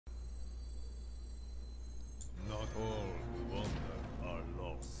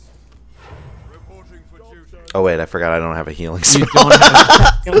Oh wait, I forgot I don't have a healing You spell. don't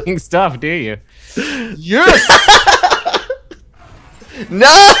have healing stuff, do you? Yes! No!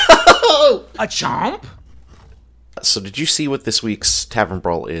 A chomp? So did you see what this week's Tavern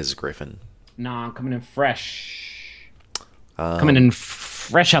Brawl is, Griffin? No, I'm coming in fresh. Coming in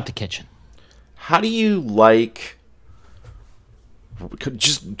fresh out the kitchen. How do you like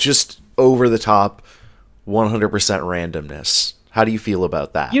just over the top 100% randomness? How do you feel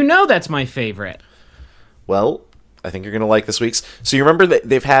about that? You know that's my favorite. Well, I think you're going to like this week's. So you remember that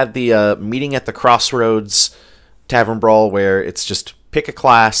they've had the meeting at the Crossroads Tavern Brawl where it's just pick a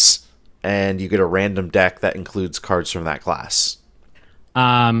class and you get a random deck that includes cards from that class.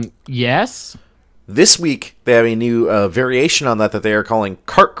 Yes. This week, they have a new variation on that they are calling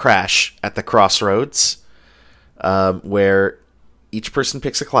Cart Crash at the Crossroads, where each person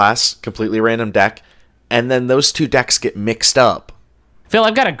picks a class, completely random deck, and then those two decks get mixed up. Phil,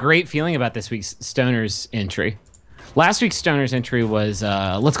 I've got a great feeling about this week's Stoners entry. Last week's Stoners entry was,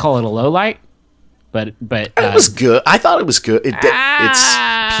 let's call it a low light, but it was good. I thought it was good.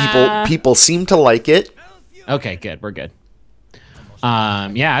 It's people seem to like it. Okay, good. We're good.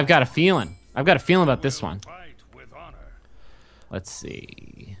 Yeah, I've got a feeling. I've got a feeling about this one. Let's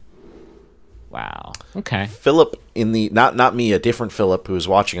see. Wow. Okay. Philip in the not me, a different Philip who is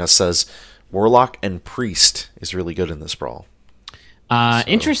watching us says Warlock and Priest is really good in this brawl. So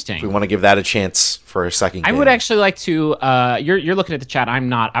interesting. if we want to give that a chance for a second game. I would actually like to. You're looking at the chat. I'm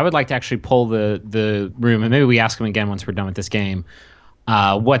not. I would like to actually pull the room, and maybe we ask them again once we're done with this game.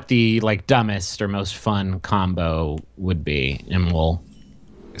 What the dumbest or most fun combo would be, and we'll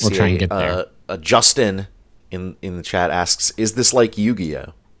try and get there. Justin in the chat asks, "Is this like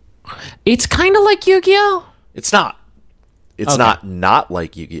Yu-Gi-Oh?" It's kind of like Yu-Gi-Oh. It's not. It's Okay. not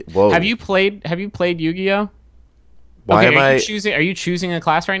like Yu-Gi-Oh. Whoa. Have you played Yu-Gi-Oh? Why okay, am I? Are you choosing a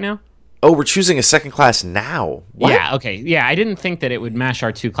class right now? Oh, we're choosing a second class now. What? Yeah. Okay. Yeah. I didn't think that it would mash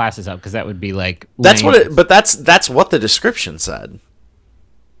our two classes up because that would be like. That's lame. what it. But that's what the description said.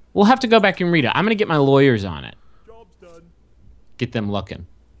 We'll have to go back and read it. I'm gonna get my lawyers on it. Job's done. Get them looking.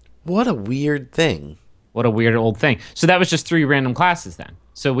 What a weird thing. What a weird old thing. So that was just 3 random classes then.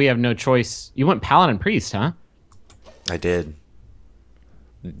 So we have no choice. You went Paladin Priest, huh? I did.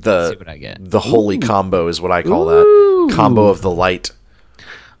 Let's see what I get. The holy combo is what I call that. Combo of the light.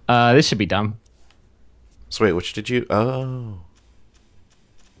 This should be dumb. So wait, which did you? Oh.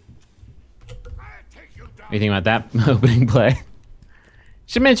 What do you think about that opening play?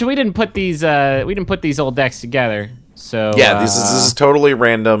 Should mention we didn't put these old decks together. So Yeah, this is totally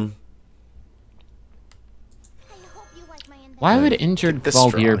random. Why would injured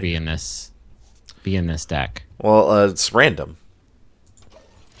Destroy. Valdir be in this deck? Well, it's random.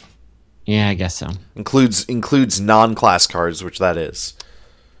 Yeah, I guess so. Includes non-class cards, which that is.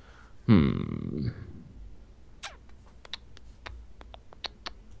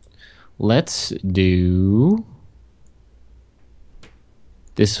 Let's do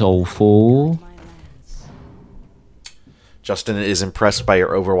this whole fool. Justin is impressed by your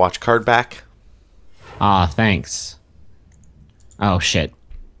Overwatch card back. Ah, thanks. Oh, shit.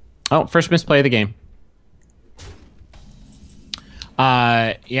 Oh, first misplay of the game.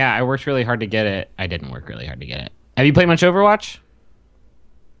 Yeah, I worked really hard to get it. I didn't work really hard to get it. Have you played much Overwatch?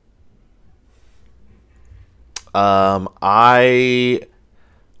 I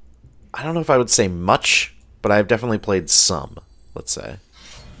don't know if I would say much, but I've definitely played some, let's say.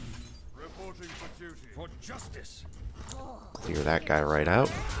 Reporting for duty. For justice. Clear that guy right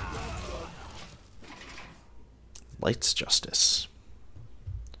out. Lights justice.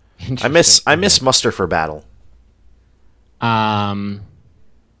 I miss muster for battle. All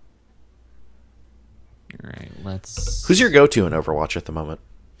right, let's... Who's your go-to in Overwatch at the moment?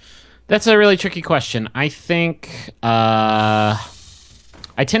 That's a really tricky question. I think I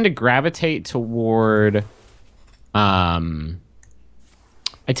tend to gravitate toward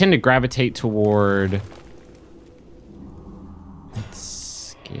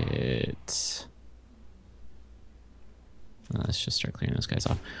let's get let's just start clearing those guys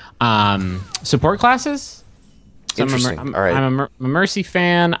off. Support classes. So Interesting. I'm All right. a Mercy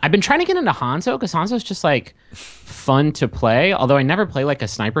fan. I've been trying to get into Hanzo because Hanzo's just like fun to play. Although I never play like a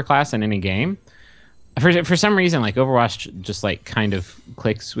sniper class in any game. For some reason, like Overwatch just like kind of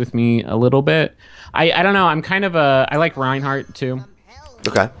clicks with me a little bit. I don't know. I'm kind of I like Reinhardt too.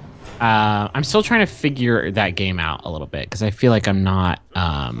 Okay. I'm still trying to figure that game out a little bit because I feel like I'm not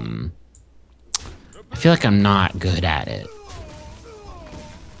good at it.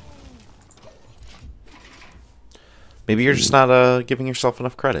 Maybe you're just not giving yourself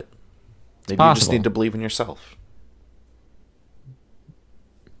enough credit. Maybe you just possible. need to believe in yourself.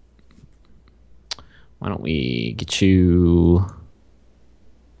 Why don't we get you?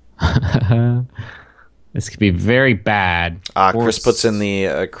 This could be very bad. Chris puts in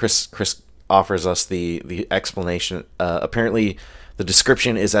the Chris offers us the explanation. Apparently, the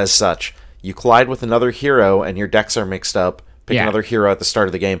description is as such: you collide with another hero, and your decks are mixed up. Pick another hero at the start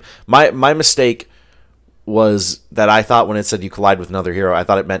of the game. My mistake was that I thought when it said you collide with another hero, I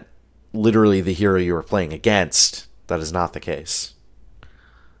thought it meant literally the hero you were playing against. That is not the case.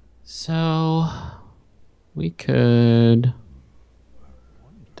 So we could.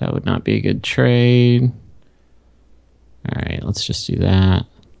 That would not be a good trade. All right, let's just do that.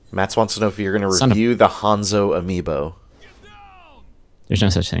 Mats wants to know if you're going to review the Hanzo amiibo. There's no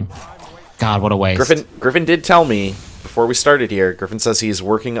such thing. God, what a waste. Griffin did tell me before we started here. Griffin says he's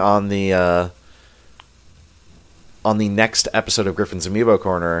working on the next episode of Griffin's Amiibo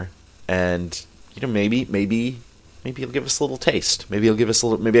Corner, and you know maybe he'll give us a little taste. Maybe he'll give us a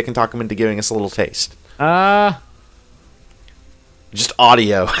little. Maybe I can talk him into giving us a little taste. Just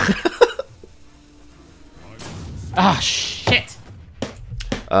audio. Ah, shit.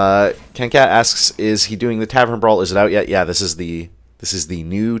 Kencat asks, "Is he doing the Tavern Brawl? Is it out yet?" Yeah, this is the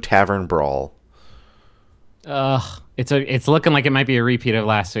new Tavern Brawl. It's looking like it might be a repeat of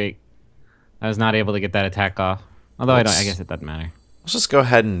last week. I was not able to get that attack off. Although I guess it doesn't matter. Let's just go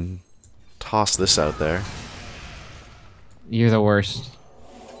ahead and toss this out there. You're the worst.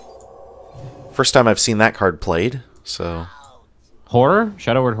 First time I've seen that card played, so. Horror?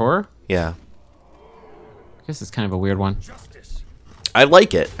 Shadow Word Horror? Yeah. I guess it's kind of a weird one. I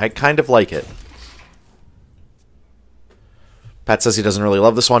like it. I kind of like it. Pat says he doesn't really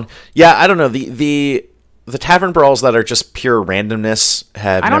love this one. Yeah, I don't know. The Tavern Brawls that are just pure randomness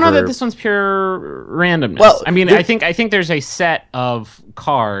have. I don't know that this one's pure randomness. Well, I mean, I think there's a set of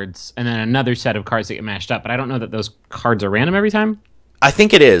cards and then another set of cards that get mashed up, but I don't know that those cards are random every time. I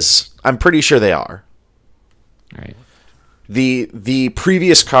think it is. I'm pretty sure they are. All right. The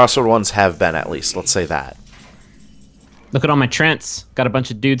previous Crossroad ones have been, at least. Let's say that. Look at all my Trents. Got a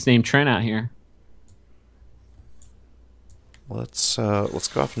bunch of dudes named Trent out here. Let's go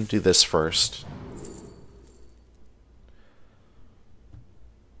off and do this first.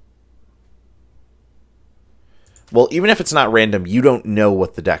 Well, even if it's not random, you don't know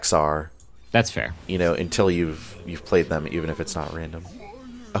what the decks are. That's fair. You know, until you've played them, even if it's not random.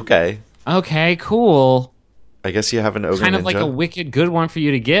 Okay. Okay, cool. I guess you have an Ogre kind of Ninja. like a wicked good one for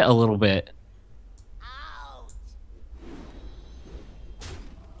you to get a little bit.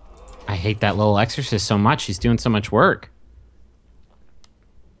 I hate that little exorcist so much. He's doing so much work.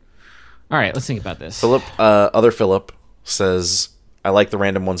 All right, let's think about this. Other Philip says, I like the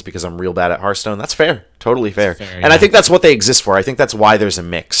random ones because I'm real bad at Hearthstone. That's fair. Totally fair. And I think that's what they exist for. I think that's why there's a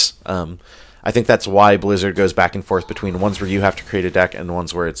mix. I think that's why Blizzard goes back and forth between ones where you have to create a deck and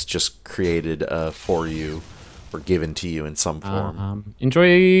ones where it's just created for you or given to you in some form.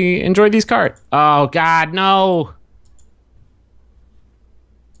 Enjoy these cards. Oh, God, no.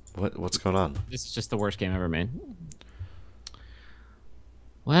 What's going on? This is just the worst game ever made.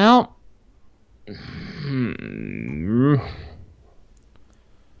 Well...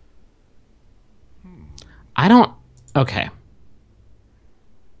 I don't... Okay.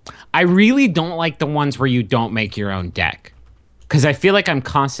 I really don't like the ones where you don't make your own deck. Because I feel like I'm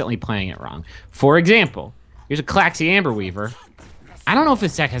constantly playing it wrong. For example, here's a Claxy Amberweaver. I don't know if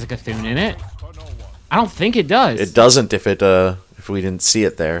this deck has a Cthulhu in it. I don't think it does. It doesn't if we didn't see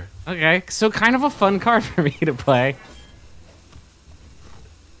it there. Okay, so kind of a fun card for me to play.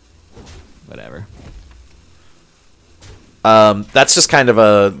 Whatever. That's just kind of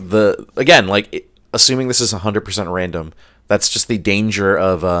again, like, assuming this is 100% random, that's just the danger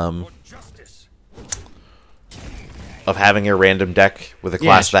of having a random deck with a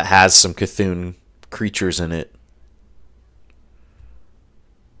class that has some Cthulhu creatures in it.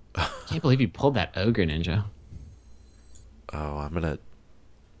 Can't believe you pulled that Ogre Ninja. Oh, I'm gonna...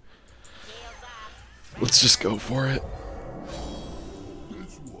 Let's just go for it.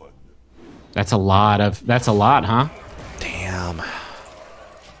 That's a lot, huh? Damn.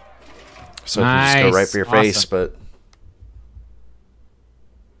 So nice. You just go right for your face, but...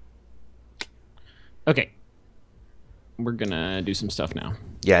 Okay. We're gonna do some stuff now.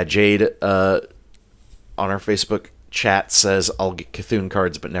 Yeah, Jade on our Facebook chat says, I'll get Cthulhu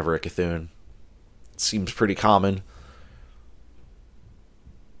cards, but never a Cthulhu. Seems pretty common.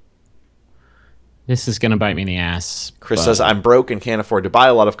 This is going to bite me in the ass. Chris says, I'm broke and can't afford to buy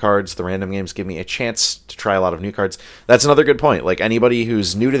a lot of cards. The random games give me a chance to try a lot of new cards. That's another good point. Like, anybody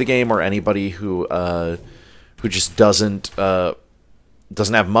who's new to the game or anybody who just doesn't have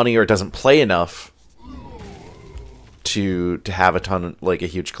money or doesn't play enough to have a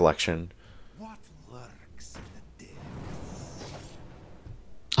huge collection.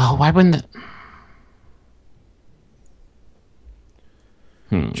 Oh, why wouldn't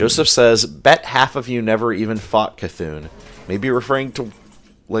Joseph says, bet half of you never even fought Cthulhu. Maybe referring to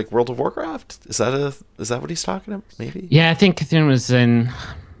like World of Warcraft? Is that what he's talking about? Maybe? Yeah, I think Cthulhu was in...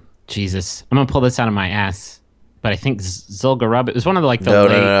 Jesus. I'm going to pull this out of my ass. But I think Zul'Gurub, it was one of the, like, the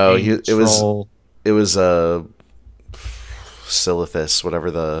No. late It was Silithus,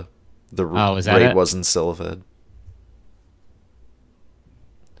 whatever the is that raid it? was in Silithid.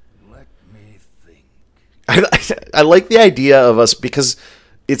 Let me think. I like the idea of us, because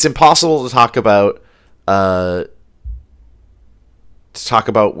it's impossible to talk about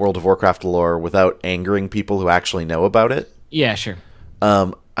World of Warcraft lore without angering people who actually know about it. Yeah, sure.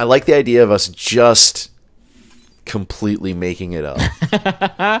 I like the idea of us just completely making it up.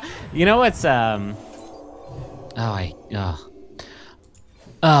 You know what's oh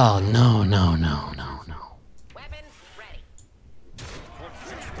no. Weapons ready.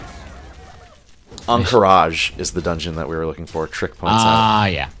 Encourage is the dungeon that we were looking for. Trick points out.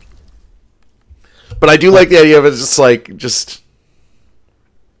 Yeah. But I do like the idea of it just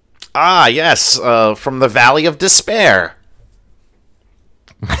yes, from the Valley of Despair.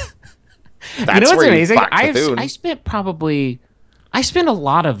 That's You know what's where amazing? fought I Cthulhu. spent a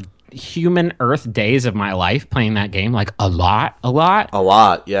lot of human Earth days of my life playing that game, like a lot. A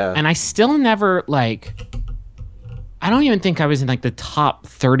lot, yeah. And I still never, like, I don't even think I was in, like, the top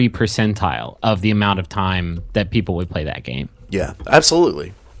 30 percentile of the amount of time that people would play that game. Yeah,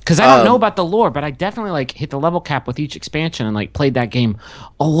 absolutely. Because I don't know about the lore, but I definitely, like, hit the level cap with each expansion and, like, played that game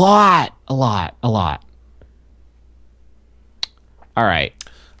a lot. All right.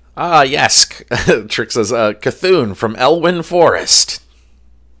 Yes. Trick says, Cthulhu from Elwyn Forest.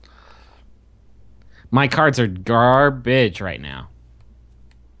 My cards are garbage right now.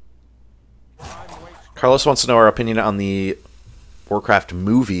 Carlos wants to know our opinion on the Warcraft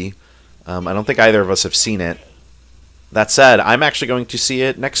movie. I don't think either of us have seen it. That said, I'm actually going to see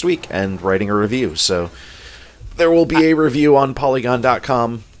it next week and writing a review. So there will be a review on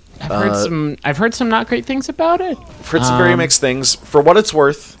Polygon.com. I've heard some not great things about it. I've heard some very mixed things. For what it's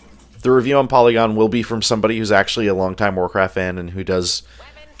worth, the review on Polygon will be from somebody who's actually a longtime Warcraft fan and who does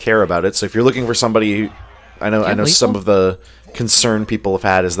care about it. So if you're looking for somebody who... I know some of the concern people have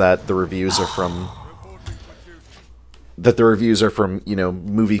had is that the reviews are from...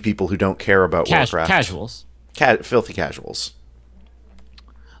 movie people who don't care about Warcraft. Casuals. Filthy casuals.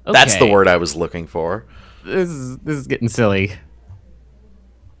 Okay. That's the word I was looking for. This is getting silly.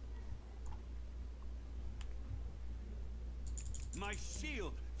 My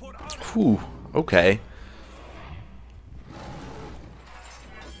shield for honor. Whew. Okay.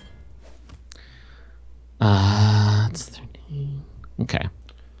 It's 13. Okay.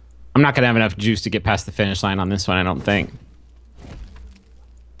 I'm not gonna have enough juice to get past the finish line on this one, I don't think.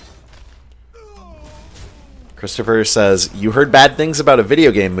 Christopher says, you heard bad things about a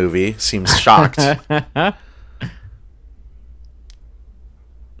video game movie. Seems shocked. That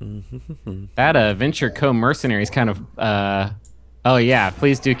Venture Co. Mercenaries kind of... oh, yeah,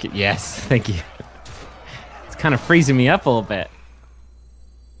 please do... Yes, thank you. It's kind of freezing me up a little bit.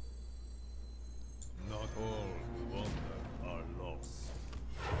 Not all who wander are lost.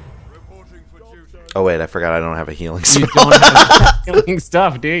 Reporting for duty. Oh, wait, I forgot I don't have a healing You spell. don't have healing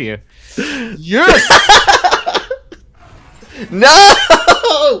stuff, do you? Yes! No!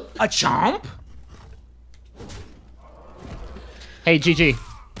 A chomp? Hey, GG.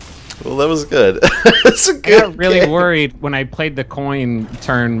 Well, that was good. It's a I good got really game. worried when I played the coin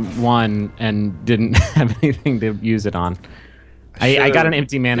turn 1 and didn't have anything to use it on. I got an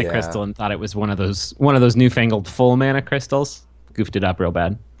empty mana crystal and thought it was one of those newfangled full mana crystals. Goofed it up real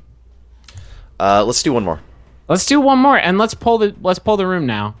bad. Let's do one more. Let's do one more and let's pull the room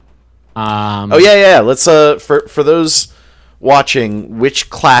now. Oh yeah. Let's for those watching,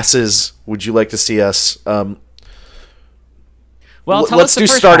 which classes would you like to see us? Well, tell let's us the do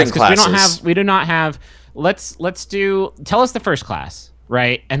first starting class, 'cause classes. We do not have. Let's tell us the first class,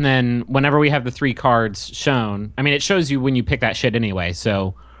 right? And then whenever we have the 3 cards shown, I mean, it shows you when you pick that shit anyway.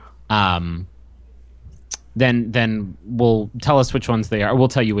 So, then we'll tell us which ones they are. Or we'll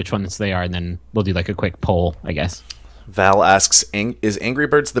tell you which ones they are, and then we'll do like a quick poll, I guess. Val asks, is Angry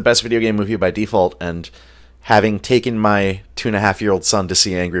Birds the best video game movie by default? And having taken my 2.5-year-old son to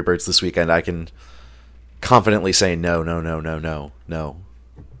see Angry Birds this weekend, I can confidently say no.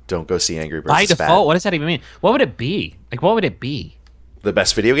 Don't go see Angry Birds. By It's default, bad. what does that even mean? What would it be? Like, what would it be? The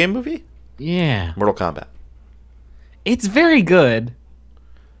best video game movie? Yeah, Mortal Kombat. it's very good.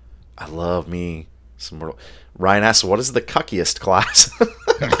 I love me some Mortal... Ryan asks, what is the cuckiest class?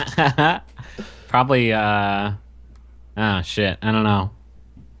 Probably. Oh shit, I don't know.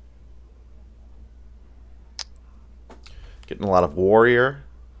 Getting a lot of warrior.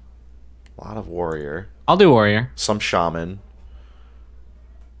 A lot of warrior. I'll do warrior. Some shaman.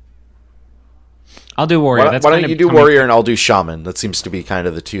 I'll do warrior. Why don't you do warrior and I'll do shaman? That seems to be kind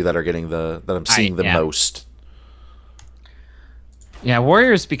of the two that are getting that I'm seeing the most. Yeah,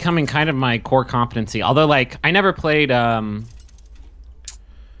 warrior is becoming kind of my core competency. Although, like, I never played a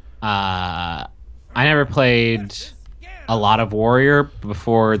lot of warrior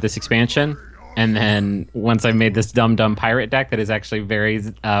before this expansion, and then once I made this dumb pirate deck that is actually very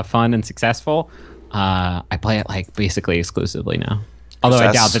fun and successful, I play it like basically exclusively now. Although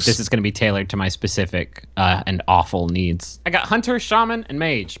I doubt that this is going to be tailored to my specific and awful needs. I got hunter, shaman, and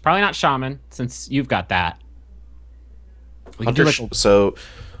mage. Probably not shaman since you've got that. So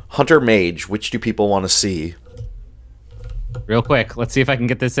hunter, mage. Which do people want to see? Real quick, let's see if I can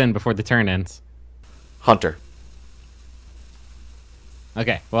get this in before the turn ends. Hunter.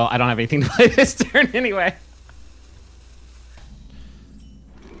 Okay, well, I don't have anything to play this turn anyway.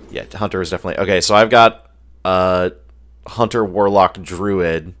 Yeah, hunter is definitely... Okay, so I've got hunter, warlock,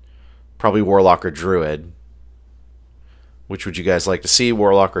 druid. Probably warlock or druid. Which would you guys like to see,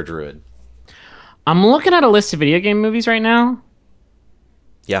 warlock or druid? I'm looking at a list of video game movies right now.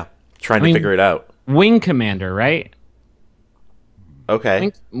 Yeah, trying to figure it out. Wing Commander, right?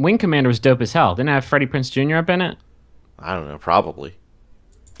 Okay. Wing Commander was dope as hell. Didn't it have Freddie Prinze Jr. up in it? I don't know, probably.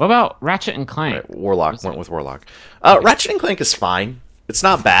 What about Ratchet and Clank? Right, warlock, went with warlock. Ratchet and Clank is fine. It's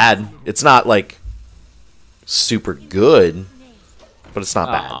not bad. It's not, like, super good, but it's not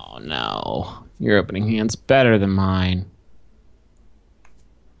bad. Oh, no. Your opening hand's better than mine.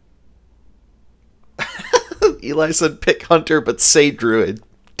 Eli said pick hunter, but say druid.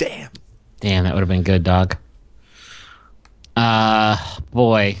 Damn. Damn, that would have been good, dog.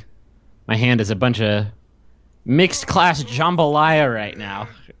 Boy. My hand is a bunch of mixed class jambalaya right now.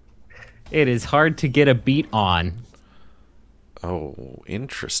 It is hard to get a beat on. Oh,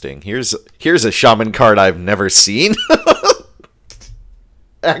 interesting. Here's a shaman card I've never seen.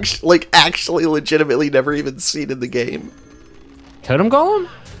 Actually, legitimately never even seen in the game. Totem Golem?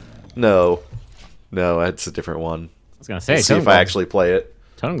 No, that's a different one. I was gonna say, Let's see if I actually play it.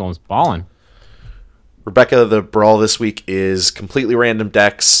 Totem Golem's balling. Rebecca, the brawl this week is completely random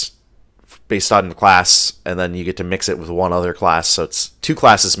decks based on the class, and then you get to mix it with one other class, so it's two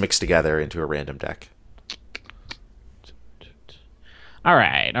classes mixed together into a random deck. All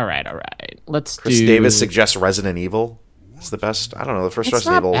right. Let's Chris do... Davis suggests Resident Evil is the best. I don't know. The first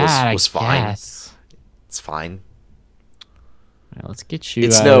Resident Evil was fine. Guess. It's fine. All right, let's get you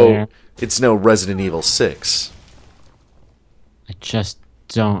out of there. It's no Resident Evil 6. I just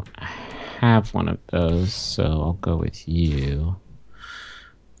don't have one of those, so I'll go with you.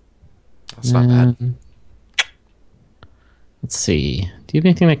 That's not bad. Let's see. Do you have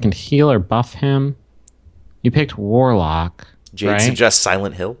anything that can heal or buff him? You picked Warlock. Jade right? suggests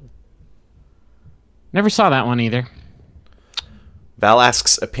Silent Hill. Never saw that one either. Val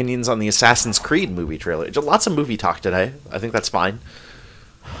asks opinions on the Assassin's Creed movie trailer. Lots of movie talk today. I think that's fine.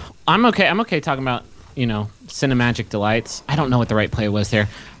 I'm okay talking about, cinemagic delights. I don't know what the right play was there.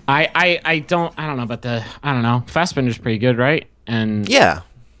 I don't know about I don't know. Fassbender's pretty good, right? And yeah.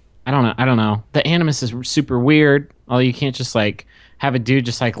 I don't know. The Animus is super weird. Although you can't just have a dude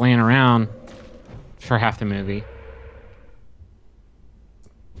just laying around for half the movie.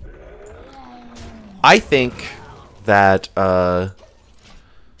 I think that I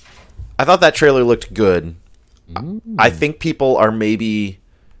thought that trailer looked good. I think people are maybe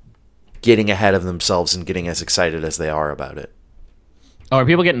getting ahead of themselves and getting as excited as they are about it. Oh, are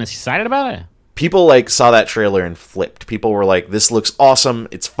people getting excited about it? People saw that trailer and flipped. People were like, "This looks awesome!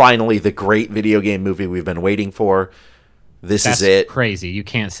 It's finally the great video game movie we've been waiting for. That's is it." Crazy. You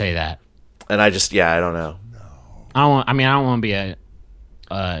can't say that. And I don't know. I don't want to be a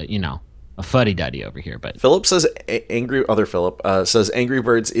fuddy-duddy over here, but Philip says Philip says Angry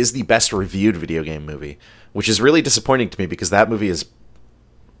Birds is the best reviewed video game movie, which is really disappointing to me because that movie is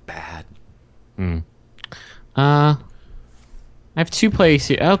bad. I have two plays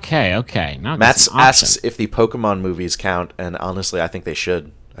here. Okay. Now Matt asks if the Pokemon movies count, and honestly, I think they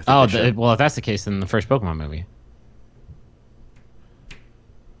should. Well, if that's the case, then the first Pokemon movie.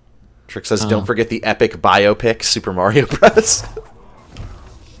 Trick says, don't forget the epic biopic, Super Mario Bros.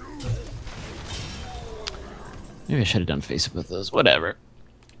 Maybe I should have done Facebook with those. Whatever.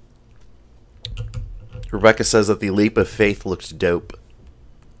 Rebecca says that the leap of faith looked dope.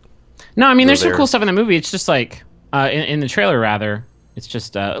 No, I mean, there's some cool stuff in the movie. It's just in the trailer, rather. It's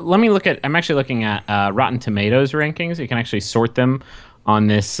just, let me look at, I'm actually looking at Rotten Tomatoes rankings. You can actually sort them on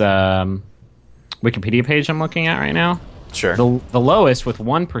this Wikipedia page I'm looking at right now. Sure. The lowest with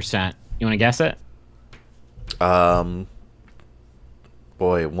 1%. You want to guess it?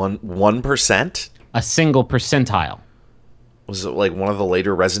 Boy, 1%? A single percentile. Was it like one of the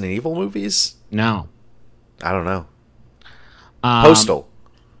later Resident Evil movies? No. I don't know. Postal.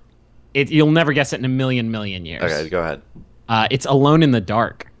 You'll never guess it in a million years. Okay, go ahead. It's Alone in the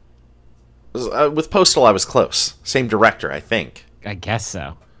Dark. With Postal, I was close. Same director, I think. I guess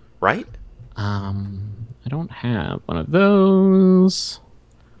so. Right? I don't have one of those.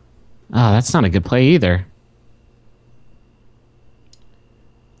 Oh, that's not a good play either.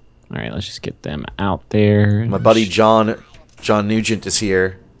 All right, let's just get them out there. My buddy John Nugent is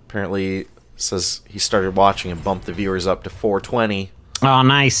here. Apparently says he started watching and bumped the viewers up to 420. Oh,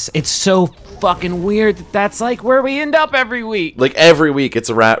 nice. It's so fucking weird that that's like where we end up every week. Like every week, it's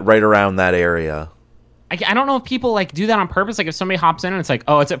right around that area. I don't know if people like do that on purpose. Like if somebody hops in and it's like,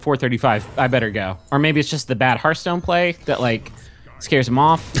 oh, it's at 435, I better go. Or maybe it's just the bad Hearthstone play that like scares them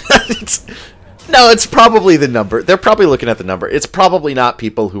off. No, it's probably the number. They're probably looking at the number. It's probably not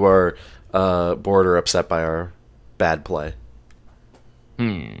people who are bored or upset by our bad play.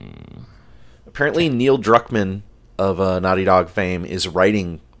 Apparently, Neil Druckmann of Naughty Dog fame is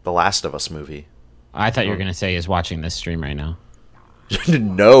writing the Last of Us movie. I thought you were going to say is watching this stream right now.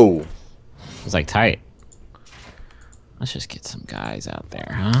 No. It's like tight. Let's just get some guys out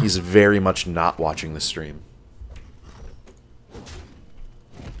there, huh? He's very much not watching the stream.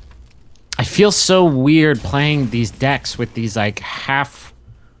 I feel so weird playing these decks with these like half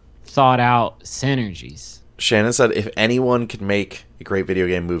thought out synergies. Shannon said, if anyone can make a great video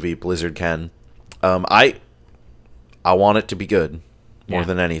game movie, Blizzard can. I want it to be good more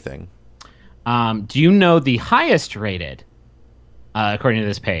than anything. Do you know the highest rated, according to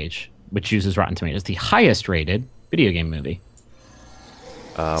this page, which uses Rotten Tomatoes, the highest rated video game movie?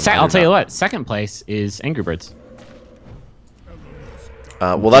 I'll tell you what, second place is Angry Birds.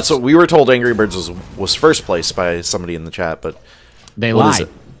 Well, that's what we were told. Angry Birds was first place by somebody in the chat, but they what lied. Is it?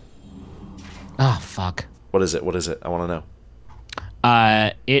 Oh fuck! What is it? What is it? I want to know.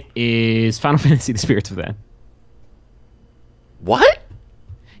 It is Final Fantasy: The Spirits Within. What?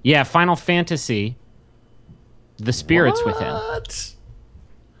 Yeah, Final Fantasy: The Spirits Within. What?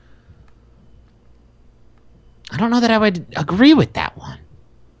 I don't know that I would agree with that one.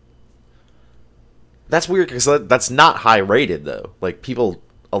 That's weird because that's not high rated though. Like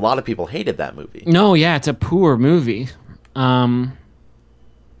a lot of people hated that movie. No, yeah, it's a poor movie. Tobin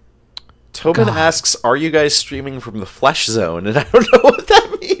God. asks, "Are you guys streaming from the Flesh Zone?" And I don't know what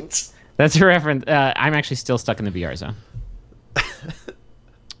that means. That's a reference. I'm actually still stuck in the VR zone.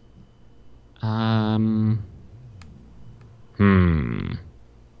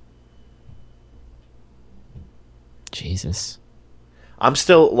 Jesus. I'm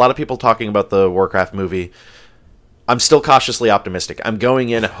still, a lot of people talking about the Warcraft movie. I'm still cautiously optimistic. I'm going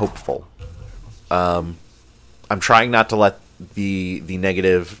in hopeful. I'm trying not to let the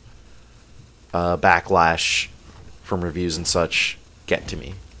negative backlash from reviews and such get to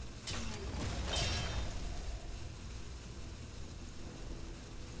me.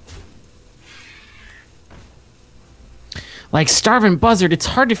 Like Starving Buzzard, it's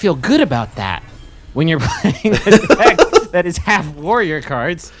hard to feel good about that when you're playing a deck that is half warrior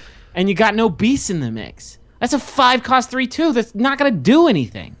cards and you got no beasts in the mix. That's a 5-cost 3/2 that's not going to do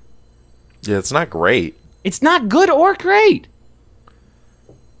anything. Yeah, it's not great. It's not good or great.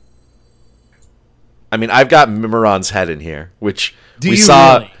 I mean, I've got Mimiron's head in here, which Do you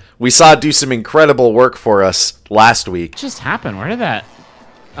really? we saw do some incredible work for us last week. What just happened? Where did that...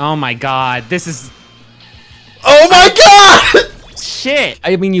 Oh my god, this is... Oh my god! Shit!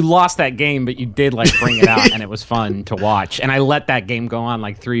 I mean, you lost that game, but you did, like, bring it out, and it was fun to watch. And I let that game go on,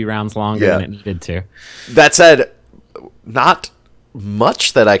 like, 3 rounds longer than it needed to. That said, not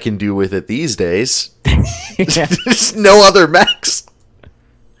much that I can do with it these days. There's no other mechs.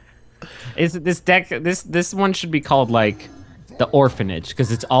 Is this deck... This one should be called, like, the Orphanage,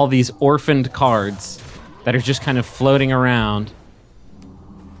 because it's all these orphaned cards that are just kind of floating around.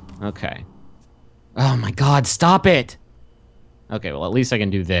 Okay. Oh my god, stop it! Okay, well, at least I can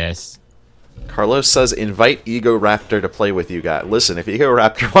do this. Carlos says, invite Ego Raptor to play with you guys. Listen, if Ego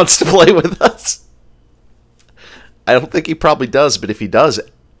Raptor wants to play with us, I don't think he probably does, but if he does,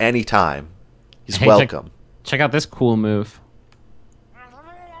 anytime, he's welcome. Check out this cool move.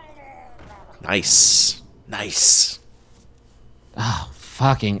 Nice. Nice. Oh,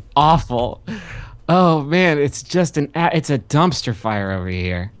 fucking awful. Oh, man, it's just it's a dumpster fire over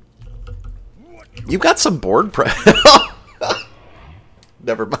here. You've got some board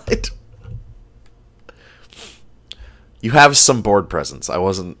Never mind. You have some board presence. I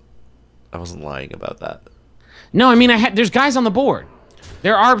wasn't lying about that. No, I mean, there's guys on the board.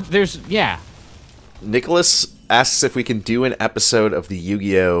 Yeah. Nicholas asks if we can do an episode of the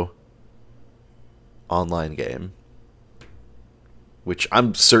Yu-Gi-Oh! Online game, which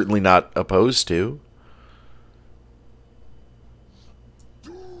I'm certainly not opposed to.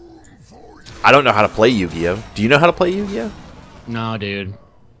 I don't know how to play Yu-Gi-Oh! Do you know how to play Yu-Gi-Oh? No, dude.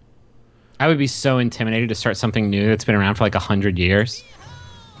 I would be so intimidated to start something new that's been around for like 100 years.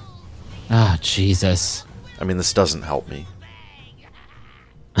 Oh, Jesus. I mean, this doesn't help me.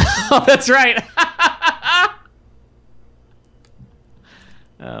 Oh, that's right.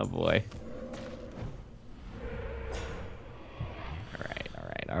 Oh, boy.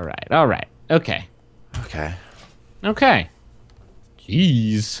 All right. Okay.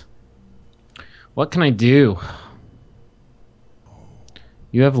 Jeez. What can I do?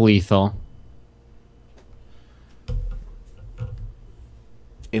 You have lethal.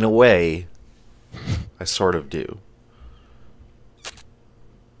 In a way, I sort of do.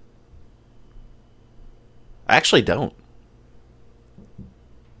 I actually don't.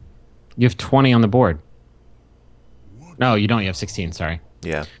 You have 20 on the board. No, you don't. You have 16. Sorry.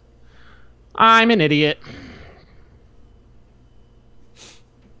 Yeah. I'm an idiot.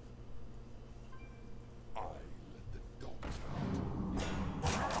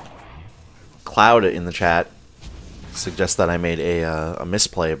 Cloud in the chat suggests that I made a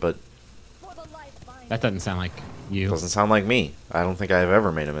misplay, but That doesn't sound like you. doesn't sound like me. I don't think I've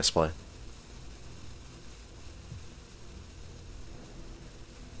ever made a misplay.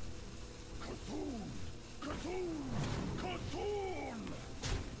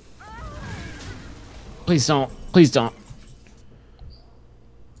 Please don't. Please don't.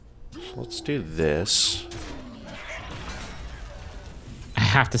 Let's do this. I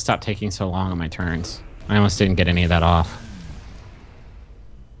have to stop taking so long on my turns. I almost didn't get any of that off.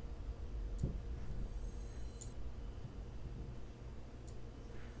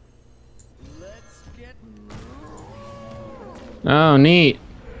 Oh, neat.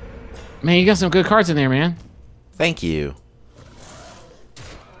 Man, you got some good cards in there, man. Thank you.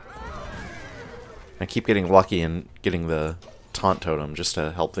 I keep getting lucky and getting the taunt totem just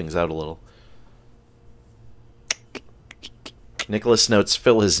to help things out a little. Nicholas notes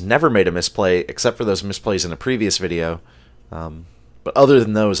Phil has never made a misplay except for those misplays in a previous video. But other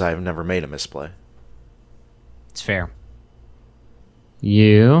than those, I've never made a misplay. It's fair.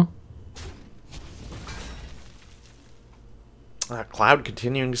 You. Cloud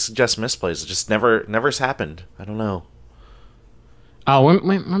continuing to suggest misplays. It just never's happened. I don't know. Oh, we're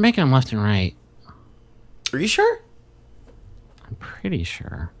making them left and right. Are you sure? I'm pretty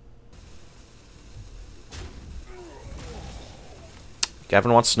sure.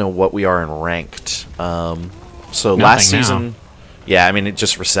 Gavin wants to know what we are in ranked. So Nothing last season, now. yeah, I mean it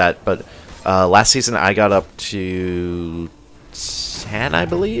just reset, but last season I got up to 10, I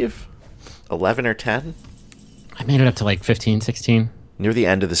believe, 11 or 10. I made it up to like 15, 16. Near the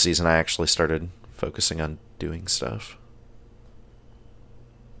end of the season, I actually started focusing on doing stuff.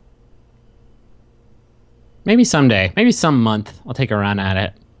 Maybe someday. Maybe some month. I'll take a run at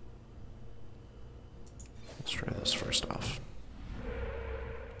it. Let's try this first off.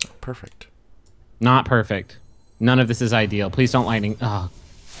 Oh, perfect. Not perfect. None of this is ideal. Please don't lightning. Oh.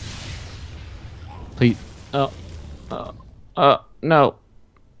 Please. No.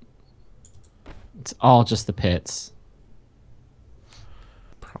 It's all just the pits.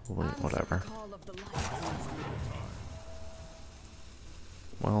 Probably whatever.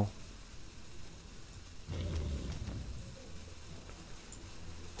 Well.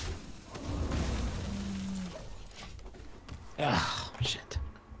 Ugh, shit.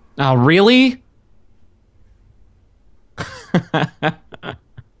 Oh, really?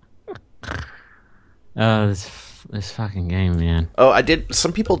 This fucking game, man. Oh, I did.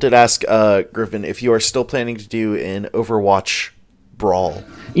 Some people did ask Griffin if you are still planning to do an Overwatch Brawl.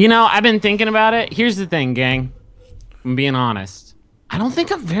 You know, I've been thinking about it. Here's the thing, gang. I'm being honest. I don't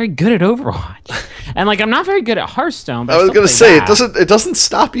think I'm very good at Overwatch, and like I'm not very good at Hearthstone. But I was still gonna play say that. it doesn't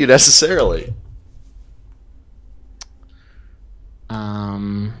stop you necessarily.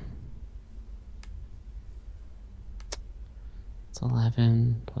 It's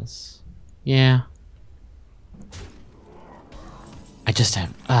 11 plus. Yeah. I just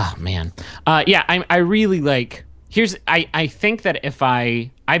have. Oh man. Yeah. I really like. Here's. I think that if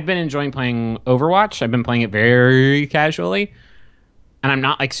I've been enjoying playing Overwatch. I've been playing it very casually, and I'm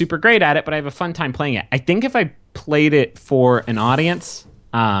not like super great at it, but I have a fun time playing it. I think if I played it for an audience,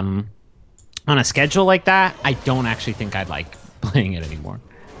 on a schedule like that, I don't actually think I'd like playing it anymore.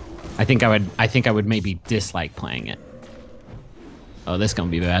 I think I would maybe dislike playing it. Oh, this is gonna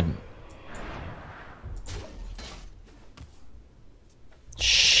be bad.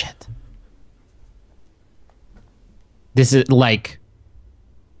 Shit. This is like...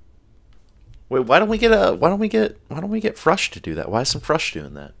 Wait, why don't we get Frush to do that? Why isn't Frush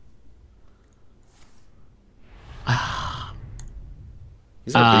doing that?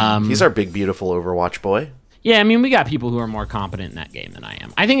 He's our big beautiful Overwatch boy. Yeah, I mean, we got people who are more competent in that game than I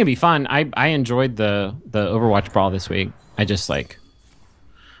am. I think it'd be fun. I enjoyed the Overwatch Brawl this week. I just like,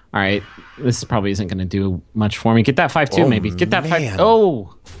 all right, this probably isn't going to do much for me. Get that 5-2 maybe. Get that 5.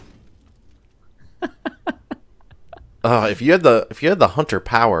 Oh. If you had the Hunter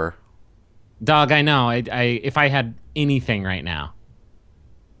power, dog, I know. I if I had anything right now.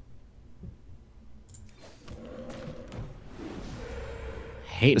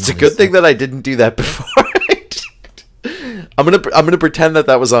 It's a good thing that I didn't do that before. I'm gonna pretend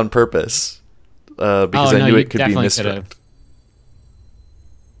that was on purpose, because I knew it could be misdirect.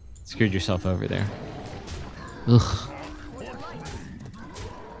 Screwed yourself over there. Ugh.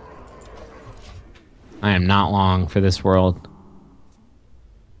 I am not long for this world.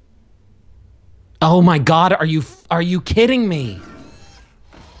 Oh my God! Are you kidding me?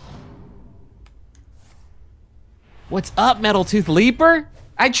 What's up, Metal Tooth Leaper?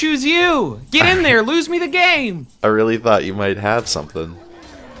 I choose you! Get in there, lose me the game! I really thought you might have something.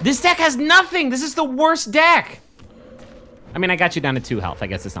 This deck has nothing! This is the worst deck! I mean, I got you down to 2 health. I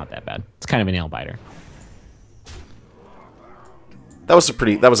guess it's not that bad. It's kind of a nail biter. That was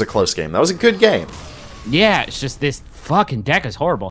a close game. That was a good game. Yeah, it's just this fucking deck is horrible.